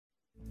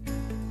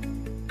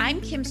I'm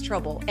Kim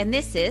Strobel, and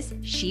this is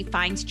She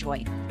Finds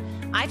Joy.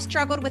 I've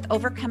struggled with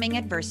overcoming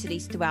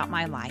adversities throughout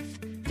my life,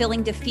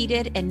 feeling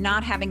defeated and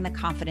not having the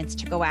confidence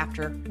to go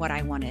after what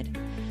I wanted.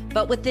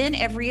 But within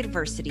every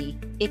adversity,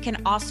 it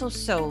can also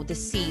sow the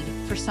seed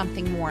for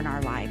something more in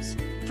our lives.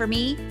 For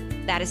me,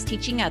 that is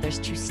teaching others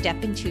to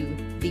step into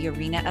the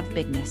arena of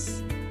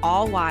bigness,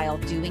 all while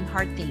doing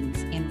hard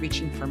things and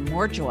reaching for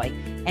more joy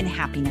and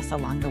happiness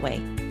along the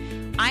way.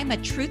 I'm a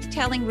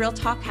truth-telling, real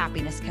talk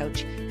happiness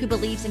coach who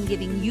believes in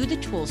giving you the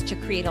tools to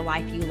create a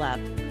life you love.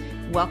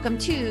 Welcome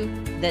to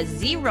the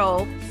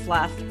zero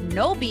fluff,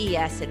 no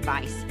BS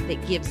advice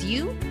that gives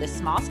you the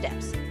small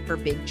steps for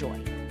big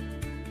joy.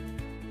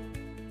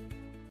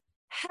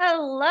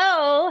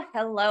 Hello,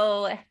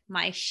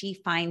 my She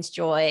Finds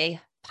Joy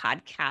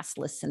podcast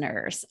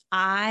listeners.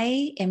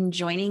 I am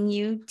joining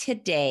you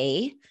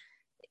today,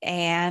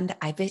 and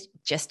I've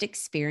just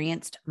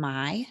experienced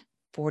my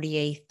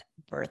 48th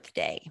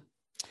birthday.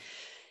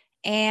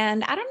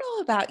 And I don't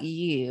know about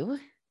you,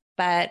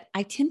 but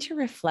I tend to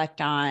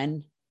reflect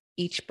on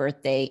each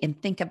birthday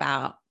and think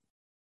about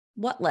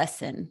what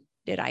lesson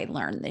did I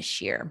learn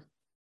this year?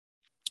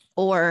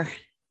 Or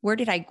where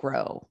did I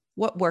grow?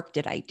 What work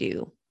did I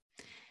do?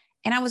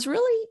 And I was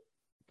really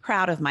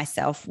proud of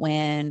myself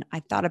when I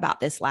thought about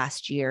this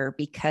last year,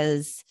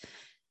 because,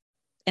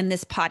 and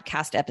this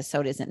podcast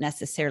episode isn't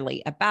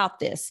necessarily about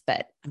this,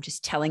 but I'm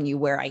just telling you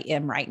where I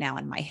am right now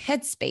in my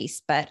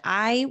headspace. But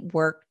I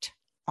worked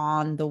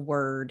on the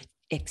word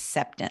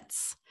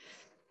acceptance.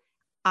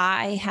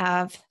 I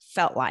have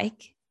felt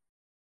like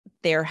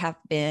there have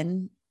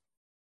been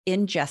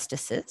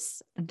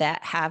injustices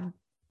that have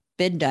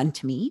been done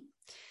to me.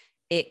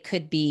 It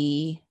could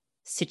be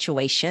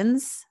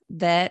situations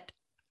that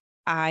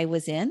I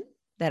was in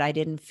that I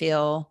didn't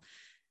feel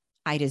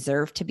I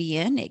deserved to be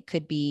in. It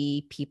could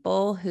be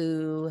people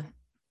who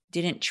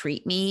didn't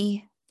treat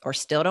me or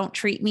still don't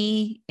treat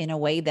me in a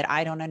way that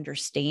I don't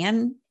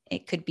understand.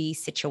 It could be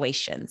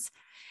situations.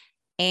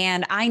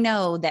 And I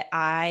know that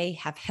I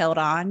have held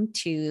on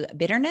to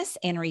bitterness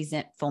and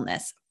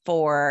resentfulness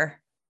for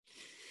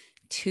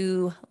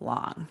too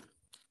long.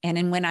 And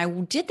then when I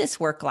did this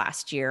work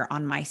last year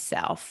on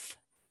myself,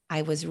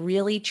 I was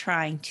really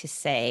trying to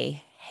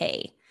say,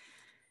 hey,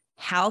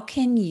 how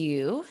can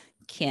you,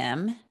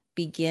 Kim,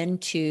 begin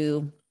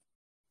to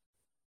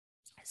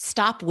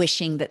stop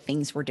wishing that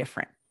things were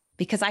different?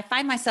 Because I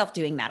find myself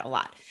doing that a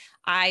lot.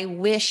 I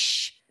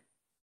wish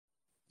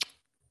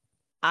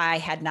I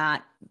had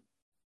not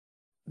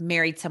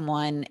married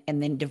someone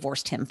and then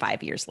divorced him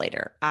 5 years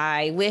later.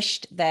 I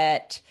wished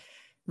that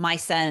my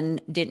son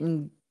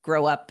didn't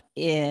grow up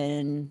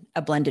in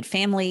a blended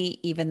family,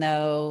 even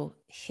though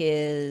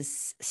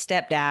his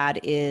stepdad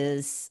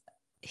is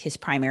his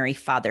primary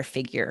father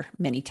figure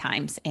many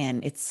times,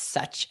 and it's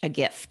such a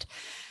gift.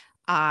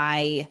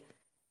 I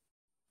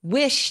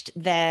wished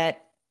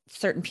that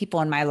certain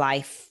people in my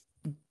life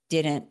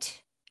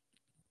didn't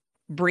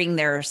bring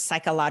their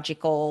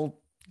psychological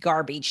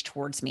garbage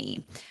towards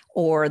me,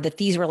 or that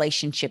these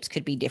relationships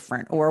could be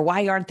different, or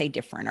why aren't they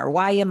different, or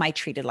why am I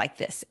treated like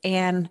this?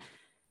 And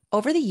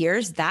over the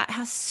years, that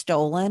has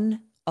stolen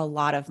a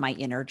lot of my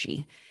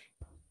energy.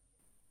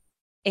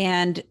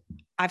 And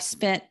I've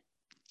spent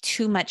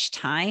too much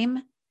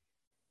time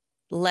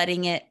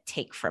letting it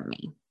take from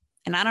me.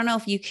 And I don't know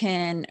if you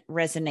can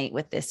resonate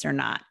with this or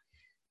not,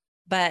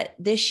 but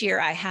this year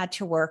I had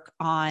to work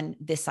on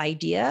this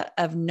idea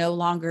of no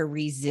longer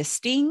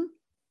resisting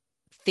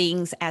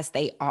things as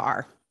they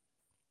are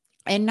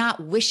and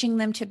not wishing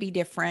them to be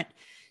different,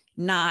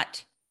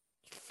 not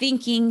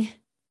thinking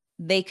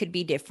they could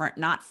be different,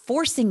 not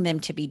forcing them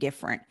to be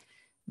different,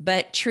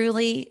 but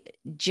truly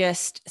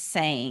just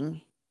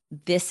saying,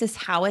 this is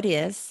how it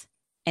is.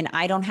 And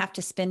I don't have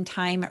to spend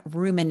time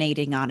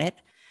ruminating on it.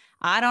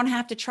 I don't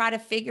have to try to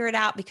figure it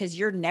out, because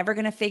you're never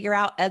going to figure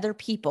out other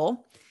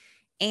people.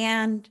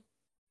 And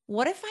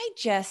what if I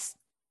just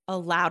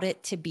allowed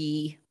it to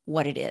be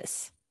what it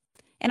is?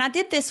 And I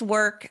did this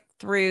work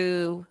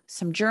through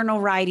some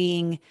journal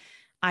writing.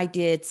 I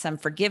did some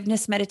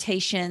forgiveness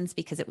meditations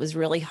because it was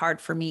really hard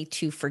for me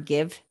to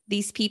forgive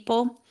these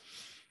people.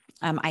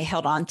 I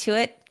held on to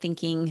it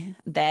thinking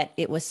that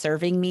it was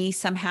serving me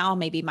somehow,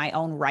 maybe my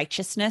own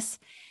righteousness.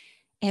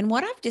 And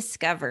what I've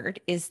discovered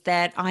is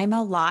that I'm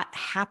a lot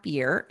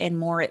happier and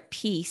more at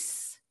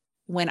peace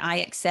when I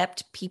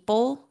accept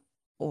people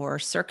or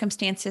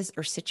circumstances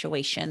or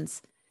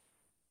situations,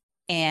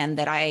 and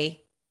that I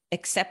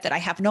accept that I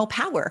have no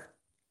power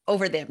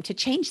over them to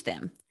change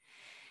them.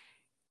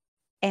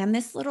 And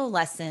this little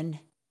lesson,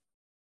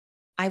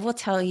 I will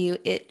tell you,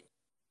 it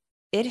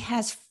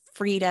has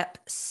freed up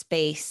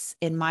space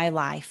in my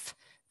life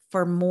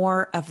for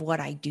more of what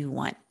I do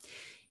want.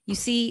 You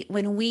see,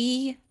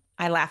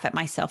 I laugh at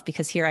myself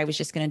because here I was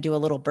just going to do a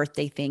little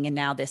birthday thing, and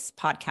now this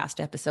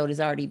podcast episode has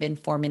already been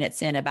 4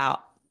 minutes in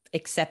about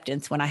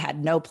acceptance when I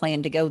had no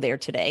plan to go there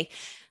today.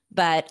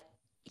 But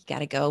you got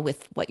to go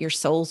with what your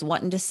soul's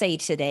wanting to say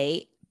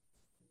today.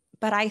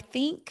 But I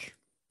think,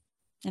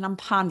 and I'm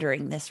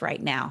pondering this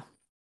right now,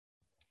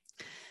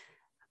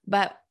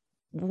 but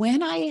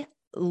when I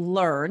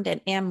learned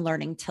and am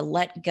learning to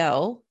let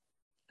go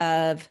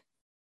of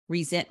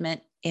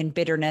resentment and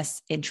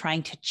bitterness in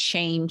trying to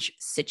change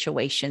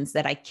situations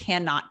that I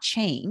cannot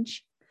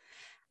change,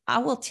 I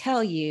will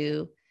tell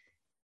you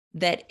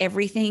that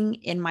everything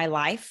in my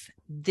life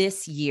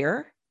this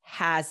year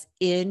has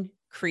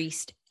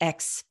increased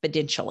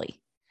exponentially.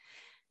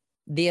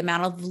 The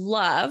amount of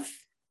love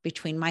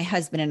between my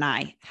husband and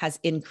I has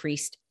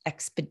increased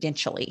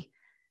exponentially.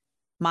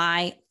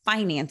 My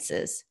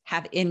finances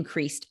have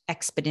increased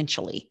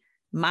exponentially.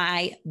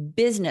 My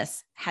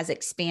business has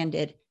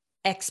expanded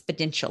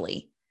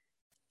exponentially.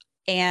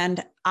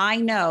 And I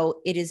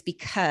know it is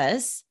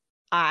because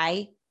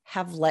I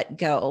have let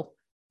go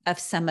of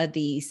some of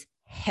these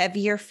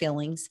heavier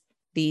feelings,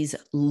 these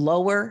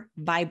lower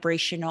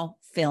vibrational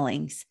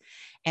feelings.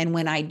 And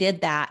when I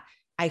did that,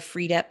 I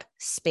freed up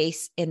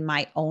space in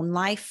my own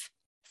life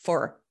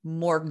for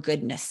more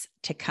goodness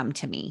to come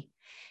to me.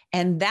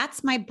 And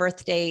that's my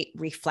birthday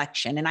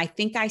reflection. And I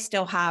think I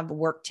still have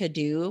work to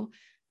do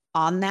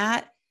on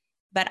that.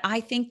 But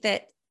I think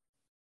that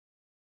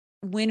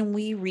when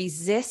we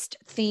resist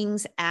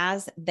things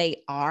as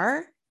they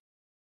are,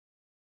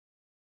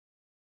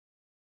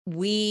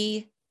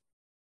 we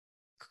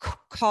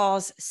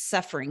cause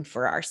suffering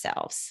for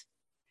ourselves.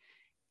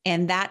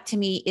 And that to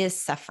me is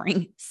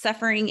suffering.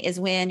 Suffering is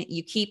when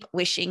you keep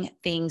wishing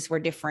things were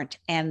different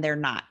and they're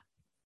not.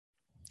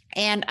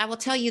 And I will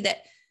tell you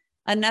that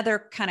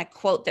another kind of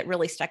quote that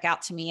really stuck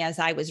out to me as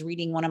I was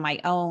reading one of my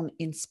own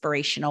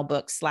inspirational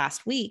books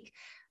last week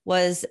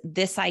was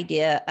this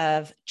idea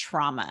of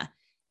trauma.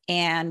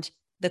 And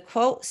the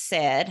quote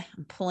said,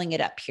 I'm pulling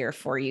it up here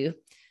for you.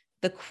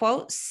 The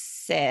quote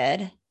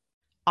said,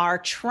 "Our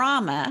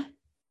trauma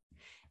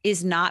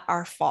is not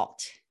our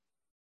fault,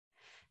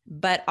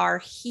 but our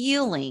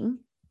healing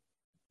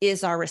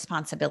is our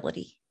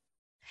responsibility."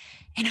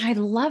 And I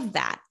love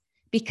that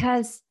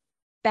because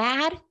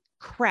bad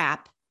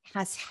crap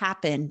has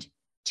happened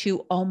to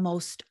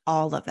almost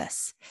all of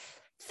us.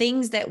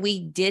 Things that we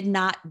did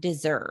not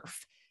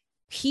deserve,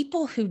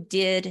 people who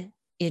did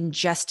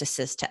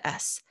injustices to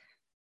us,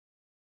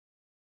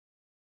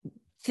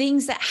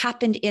 things that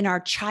happened in our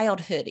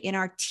childhood, in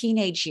our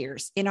teenage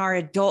years, in our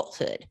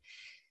adulthood.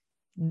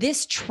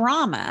 This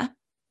trauma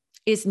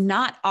is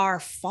not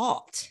our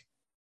fault,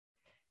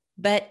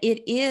 but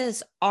it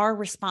is our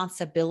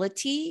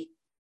responsibility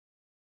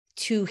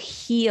to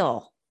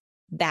heal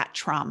that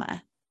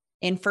trauma.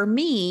 And for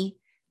me,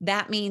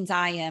 that means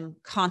I am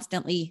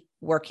constantly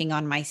working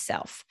on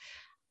myself,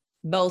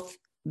 both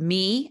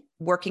me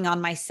working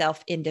on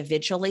myself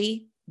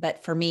individually,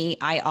 but for me,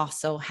 I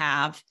also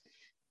have,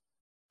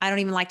 I don't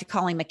even like to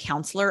call him a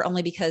counselor,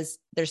 only because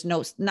there's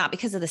not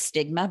because of the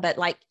stigma, but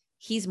like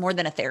he's more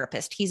than a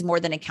therapist. He's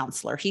more than a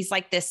counselor. He's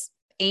like this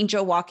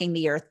angel walking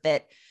the earth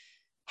that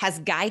has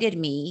guided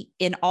me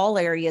in all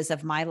areas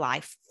of my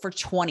life for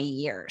 20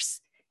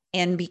 years.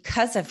 And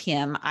because of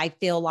him, I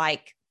feel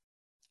like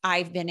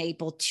I've been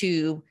able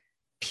to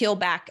peel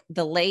back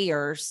the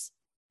layers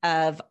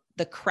of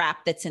the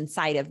crap that's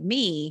inside of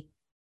me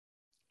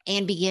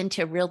and begin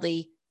to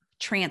really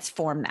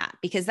transform that,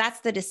 because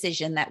that's the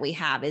decision that we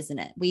have, isn't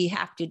it? We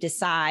have to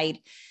decide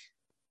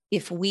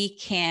if we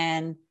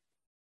can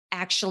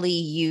actually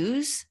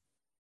use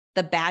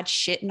the bad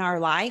shit in our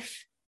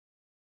life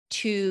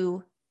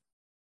to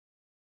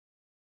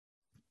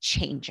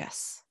change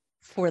us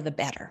for the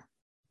better.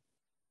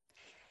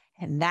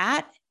 And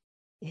that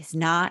is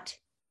not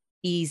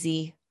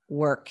easy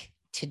work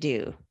to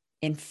do.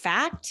 In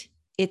fact,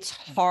 it's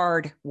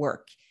hard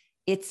work.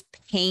 It's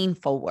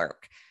painful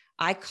work.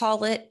 I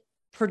call it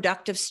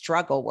productive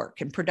struggle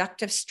work. And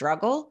productive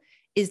struggle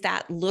is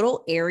that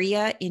little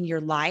area in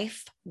your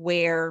life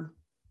where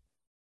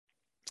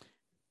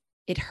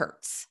it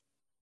hurts.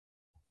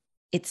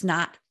 It's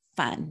not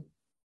fun.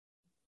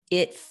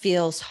 It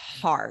feels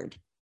hard.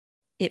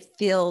 It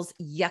feels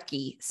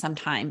yucky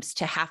sometimes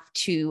to have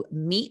to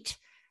meet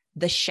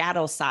the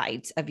shadow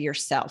sides of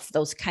yourself,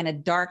 those kind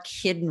of dark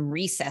hidden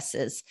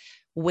recesses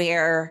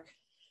where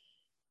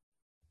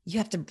you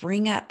have to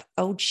bring up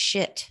old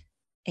shit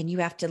and you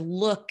have to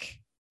look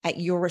at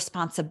your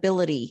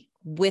responsibility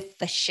with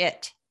the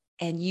shit,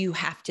 and you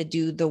have to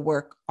do the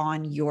work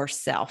on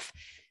yourself,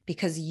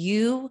 because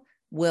you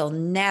will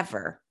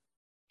never,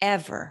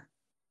 ever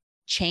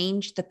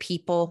change the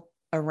people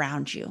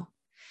around you.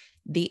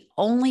 The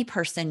only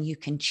person you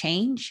can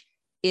change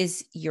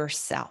is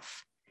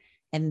yourself.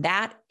 And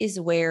that is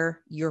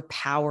where your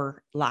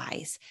power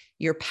lies.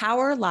 Your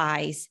power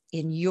lies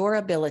in your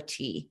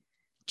ability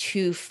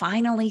to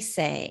finally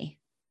say,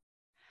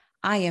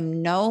 I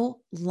am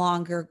no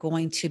longer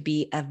going to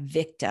be a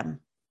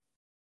victim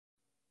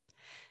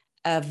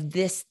of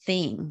this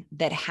thing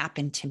that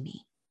happened to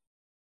me.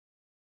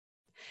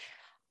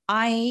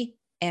 I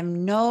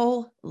am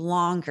no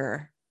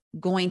longer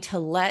going to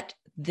let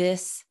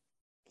this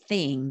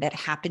thing that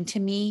happened to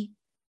me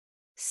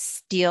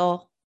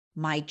steal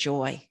my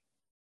joy,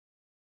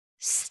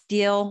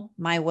 steal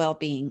my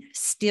well-being,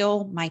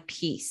 steal my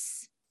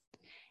peace.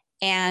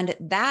 And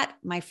that,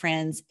 my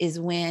friends, is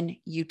when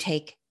you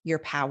take your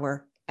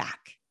power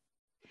back.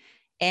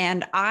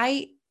 And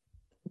I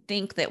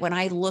think that when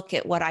I look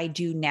at what I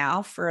do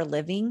now for a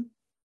living,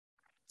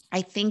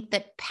 I think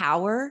that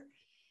power,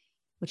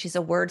 which is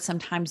a word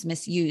sometimes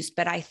misused,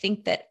 but I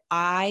think that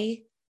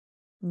I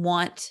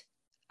want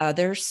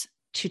others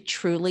to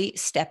truly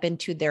step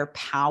into their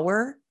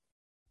power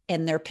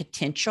and their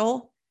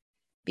potential,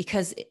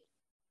 because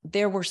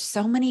there were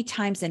so many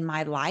times in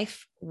my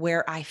life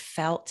where I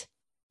felt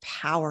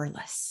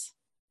powerless.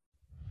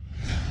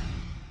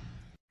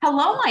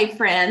 Hello, my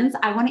friends.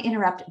 I want to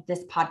interrupt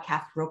this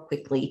podcast real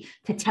quickly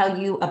to tell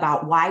you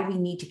about why we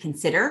need to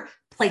consider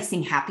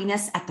placing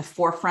happiness at the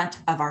forefront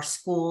of our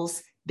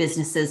schools,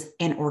 businesses,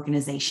 and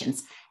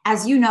organizations.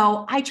 As you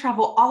know, I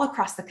travel all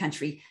across the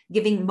country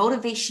giving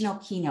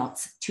motivational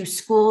keynotes to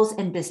schools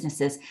and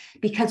businesses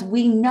because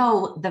we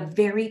know the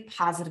very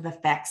positive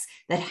effects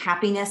that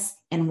happiness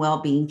and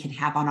well-being can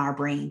have on our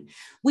brain.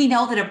 We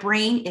know that a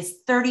brain is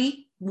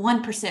 31%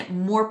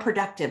 more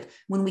productive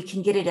when we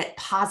can get it at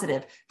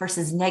positive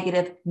versus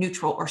negative,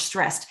 neutral, or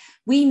stressed.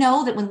 We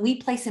know that when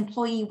we place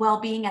employee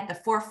well-being at the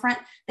forefront,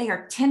 they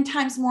are 10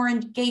 times more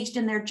engaged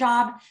in their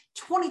job,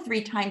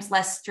 23 times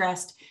less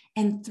stressed,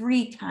 and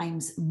 3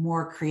 times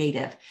more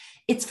creative.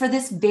 It's for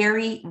this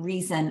very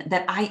reason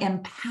that I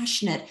am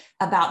passionate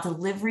about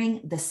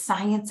delivering the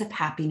science of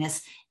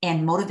happiness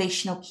and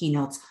motivational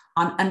keynotes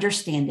on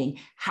understanding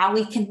how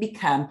we can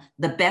become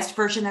the best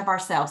version of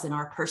ourselves in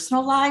our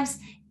personal lives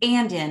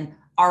and in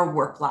our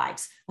work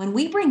lives. When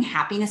we bring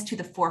happiness to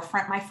the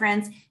forefront, my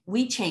friends,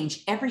 we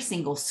change every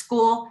single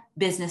school,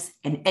 business,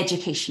 and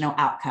educational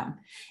outcome.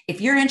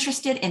 If you're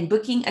interested in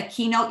booking a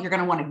keynote, you're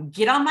going to want to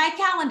get on my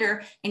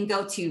calendar and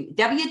go to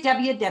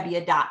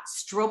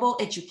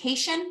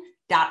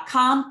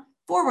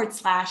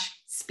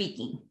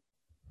www.strobeleducation.com/speaking.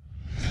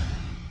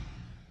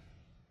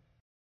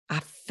 I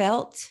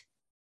felt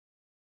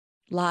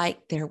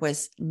like there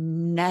was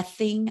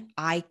nothing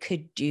I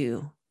could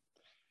do.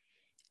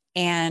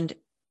 And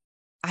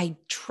I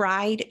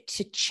tried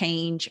to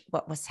change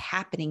what was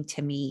happening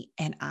to me,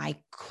 and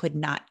I could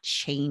not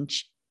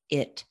change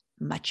it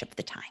much of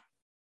the time.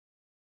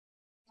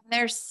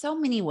 There's so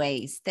many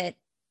ways that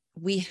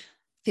we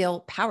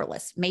feel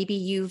powerless. Maybe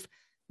you've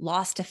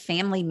lost a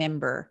family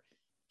member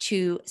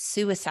to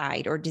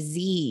suicide or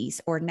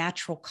disease or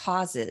natural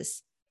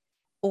causes,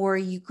 or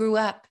you grew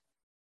up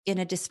in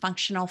a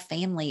dysfunctional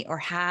family, or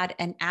had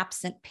an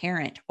absent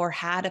parent, or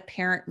had a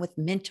parent with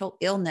mental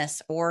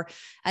illness, or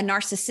a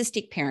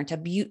narcissistic parent,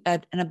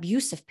 an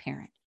abusive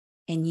parent,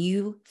 and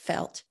you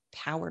felt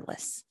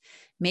powerless.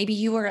 Maybe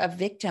you were a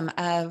victim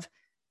of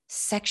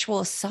sexual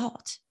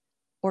assault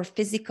or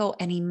physical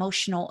and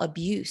emotional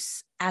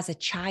abuse as a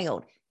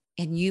child,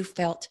 and you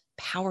felt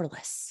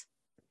powerless.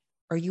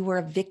 Or you were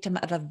a victim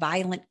of a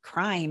violent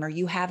crime, or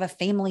you have a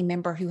family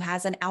member who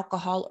has an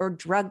alcohol or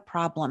drug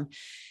problem,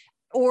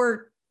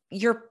 or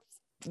your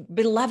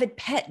beloved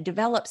pet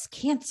develops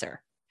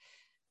cancer.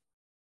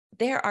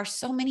 There are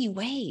so many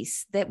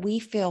ways that we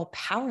feel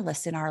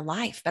powerless in our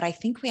life, but I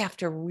think we have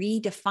to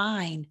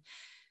redefine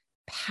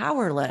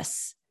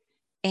powerless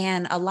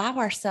and allow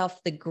ourselves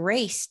the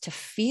grace to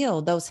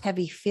feel those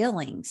heavy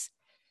feelings.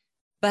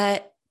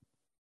 But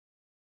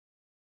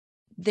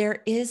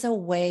there is a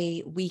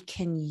way we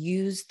can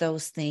use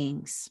those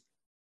things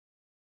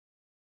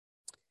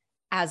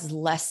as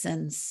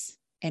lessons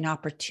and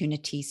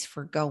opportunities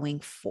for going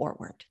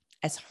forward,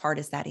 as hard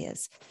as that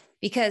is,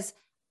 because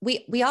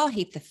we all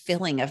hate the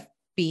feeling of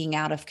being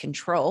out of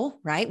control,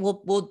 right?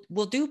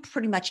 We'll do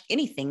pretty much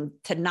anything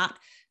to not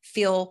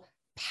feel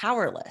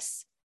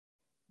powerless,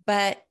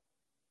 but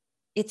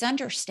it's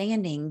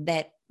understanding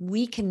that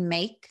we can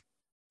make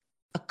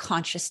a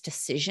conscious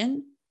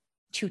decision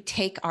to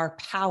take our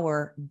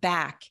power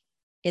back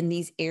in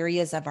these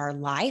areas of our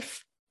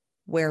life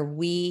where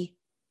we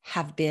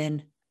have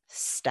been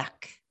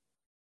stuck.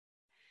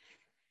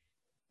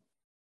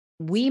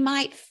 We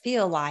might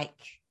feel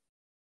like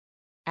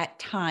at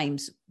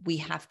times we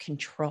have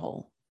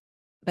control,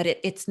 but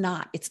it's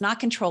not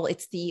control.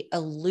 It's the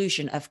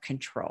illusion of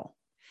control.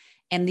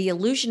 And the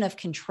illusion of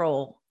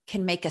control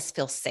can make us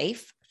feel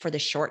safe for the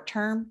short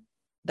term,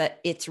 but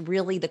it's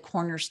really the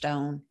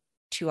cornerstone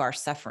to our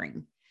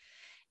suffering.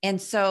 And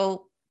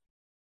so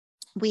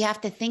we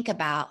have to think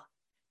about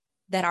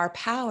that our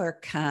power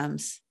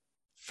comes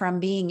from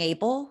being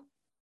able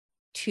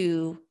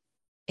to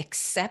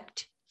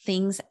accept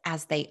things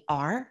as they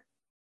are,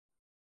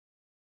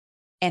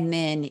 and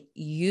then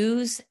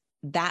use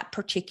that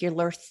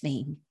particular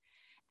thing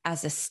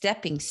as a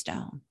stepping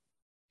stone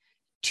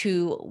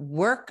to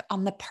work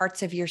on the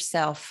parts of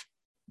yourself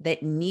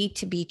that need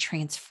to be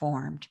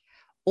transformed,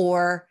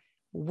 or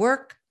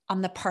work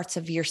on the parts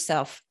of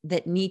yourself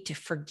that need to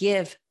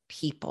forgive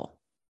people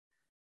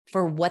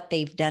for what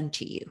they've done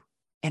to you.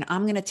 And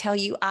I'm going to tell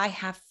you, I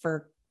have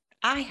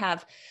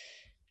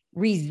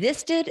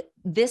resisted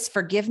this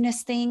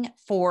forgiveness thing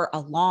for a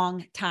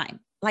long time.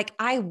 Like,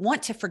 I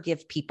want to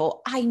forgive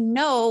people. I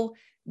know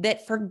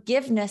that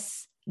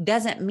forgiveness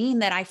doesn't mean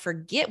that I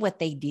forget what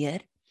they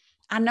did.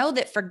 I know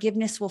that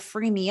forgiveness will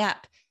free me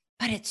up,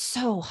 but it's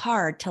so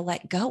hard to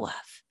let go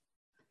of.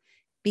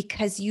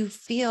 because you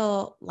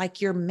feel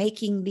like you're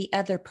making the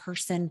other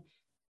person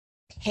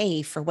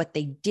pay for what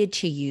they did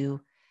to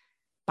you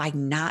by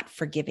not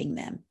forgiving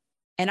them.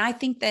 And I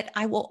think that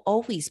I will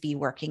always be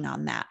working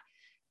on that.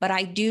 But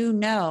I do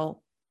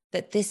know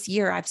that this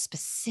year I've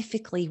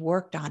specifically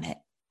worked on it,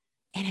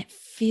 and it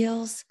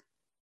feels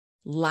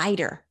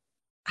lighter.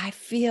 I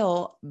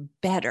feel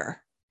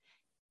better.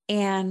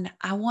 And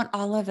I want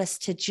all of us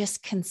to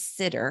just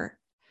consider,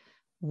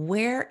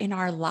 where in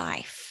our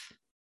life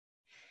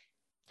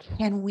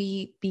can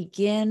we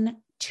begin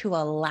to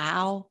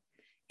allow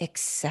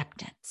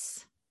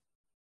acceptance?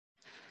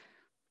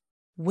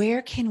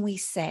 Where can we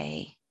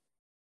say,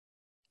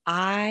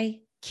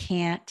 I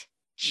can't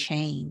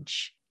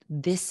change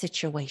this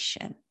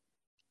situation.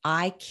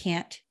 I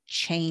can't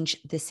change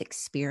this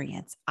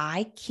experience.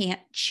 I can't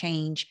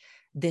change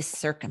this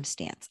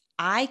circumstance.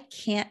 I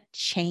can't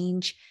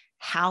change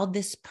how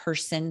this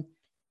person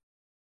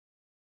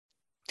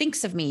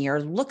thinks of me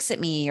or looks at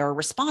me or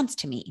responds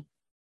to me.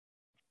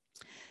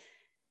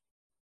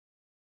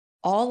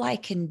 All I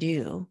can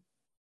do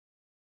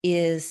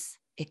is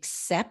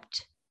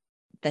accept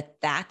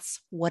that that's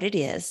what it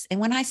is. And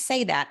when I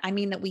say that, I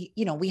mean that we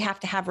have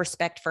to have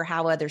respect for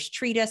how others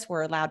treat us.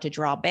 We're allowed to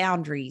draw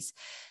boundaries.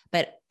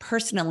 But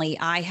personally,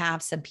 I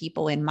have some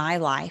people in my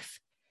life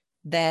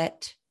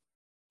that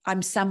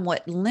I'm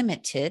somewhat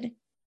limited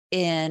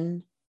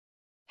in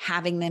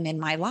having them in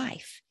my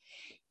life.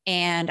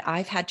 And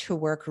I've had to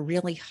work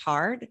really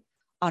hard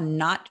on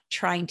not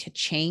trying to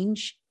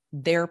change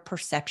their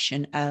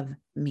perception of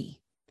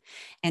me,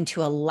 and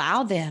to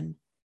allow them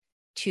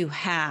to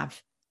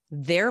have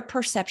their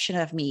perception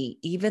of me,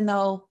 even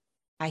though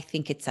I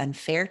think it's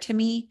unfair to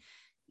me,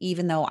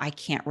 even though I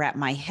can't wrap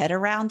my head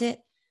around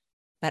it.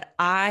 But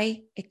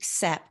I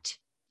accept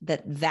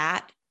that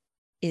that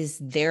is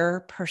their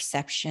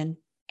perception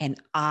and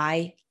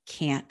I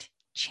can't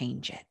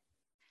change it.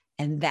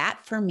 And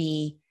that for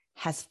me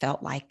has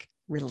felt like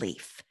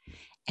relief.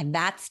 And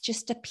that's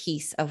just a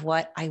piece of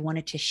what I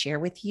wanted to share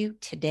with you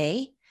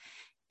today,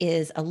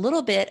 is a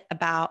little bit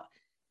about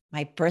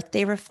my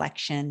birthday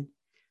reflection,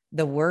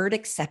 the word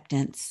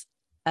acceptance,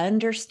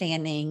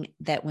 understanding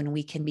that when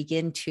we can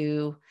begin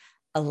to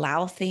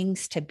allow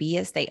things to be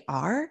as they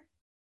are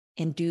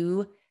and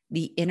do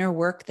the inner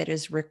work that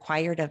is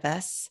required of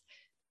us,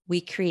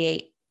 we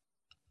create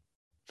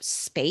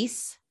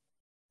space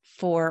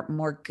for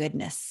more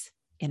goodness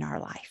in our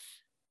life.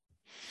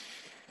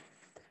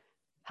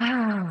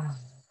 How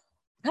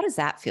does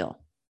that feel?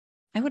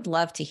 I would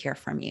love to hear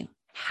from you.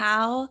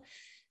 How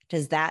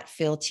does that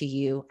feel to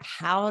you?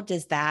 How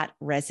does that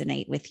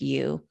resonate with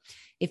you?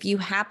 If you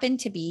happen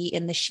to be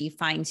in the She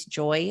Finds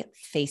Joy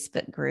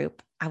Facebook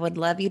group, I would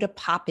love you to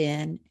pop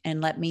in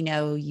and let me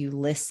know you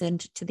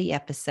listened to the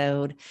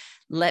episode.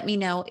 Let me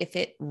know if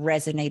it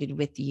resonated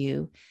with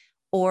you.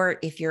 Or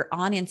if you're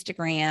on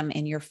Instagram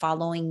and you're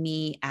following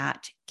me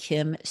at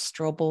Kim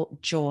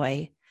Strobel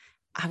Joy,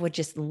 I would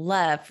just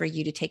love for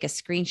you to take a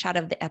screenshot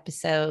of the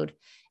episode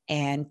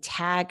and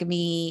tag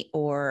me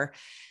or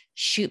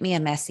shoot me a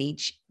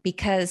message.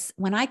 Because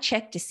when I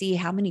check to see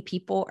how many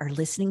people are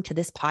listening to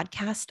this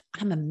podcast,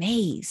 I'm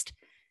amazed.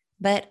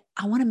 But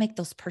I want to make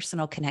those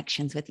personal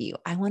connections with you.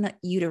 I want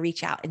you to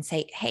reach out and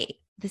say, hey,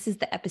 this is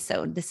the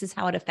episode. This is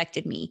how it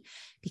affected me.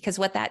 Because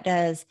what that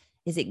does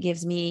is it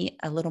gives me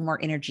a little more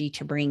energy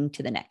to bring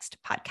to the next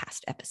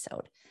podcast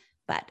episode.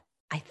 But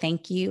I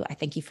thank you. I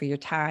thank you for your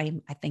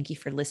time. I thank you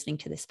for listening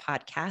to this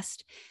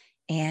podcast.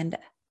 And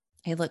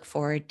I look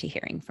forward to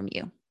hearing from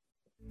you.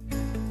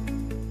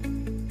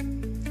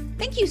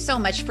 Thank you so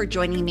much for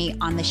joining me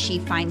on the She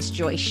Finds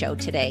Joy show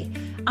today.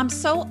 I'm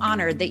so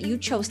honored that you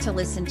chose to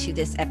listen to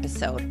this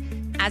episode.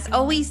 As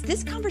always,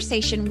 this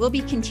conversation will be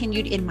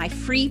continued in my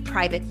free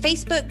private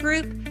Facebook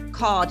group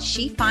called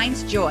She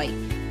Finds Joy.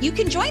 You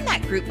can join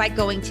that group by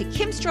going to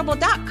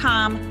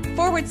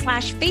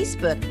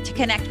kimstrobel.com/Facebook to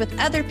connect with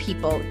other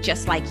people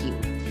just like you.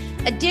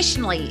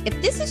 Additionally,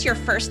 if this is your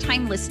first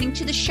time listening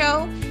to the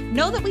show,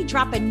 know that we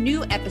drop a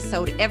new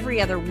episode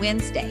every other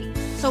Wednesday.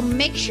 So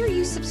make sure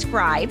you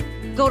subscribe.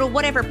 Go to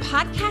whatever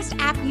podcast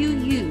app you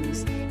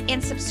use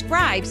and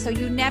subscribe so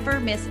you never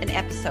miss an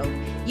episode.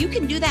 You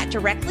can do that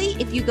directly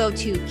if you go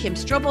to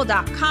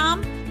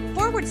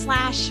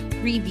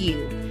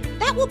kimstrobel.com/review.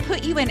 That will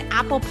put you in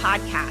Apple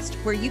Podcast,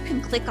 where you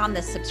can click on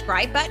the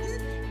subscribe button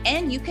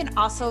and you can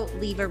also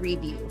leave a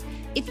review.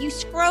 If you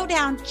scroll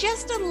down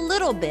just a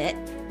little bit,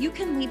 you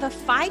can leave a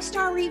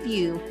 5-star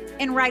review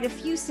and write a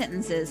few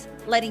sentences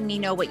letting me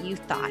know what you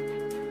thought.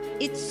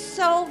 It's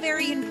so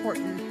very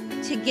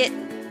important to get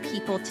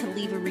people to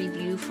leave a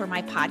review for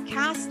my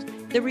podcast.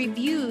 The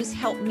reviews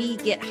help me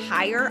get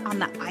higher on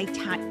the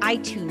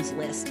iTunes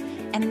list,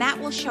 and that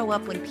will show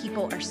up when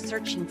people are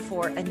searching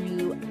for a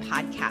new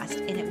podcast,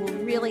 and it will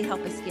really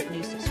help us get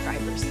new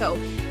subscribers. So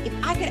if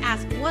I could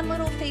ask one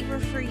little favor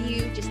for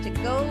you, just to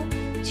go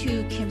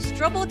to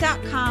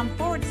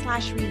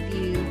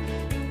kimstrobel.com/review,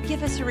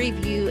 give us a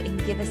review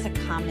and give us a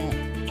comment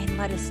and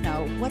let us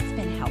know what's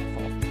been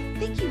helpful.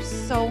 Thank you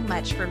so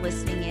much for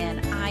listening in.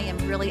 I am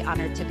really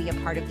honored to be a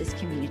part of this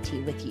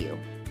community with you.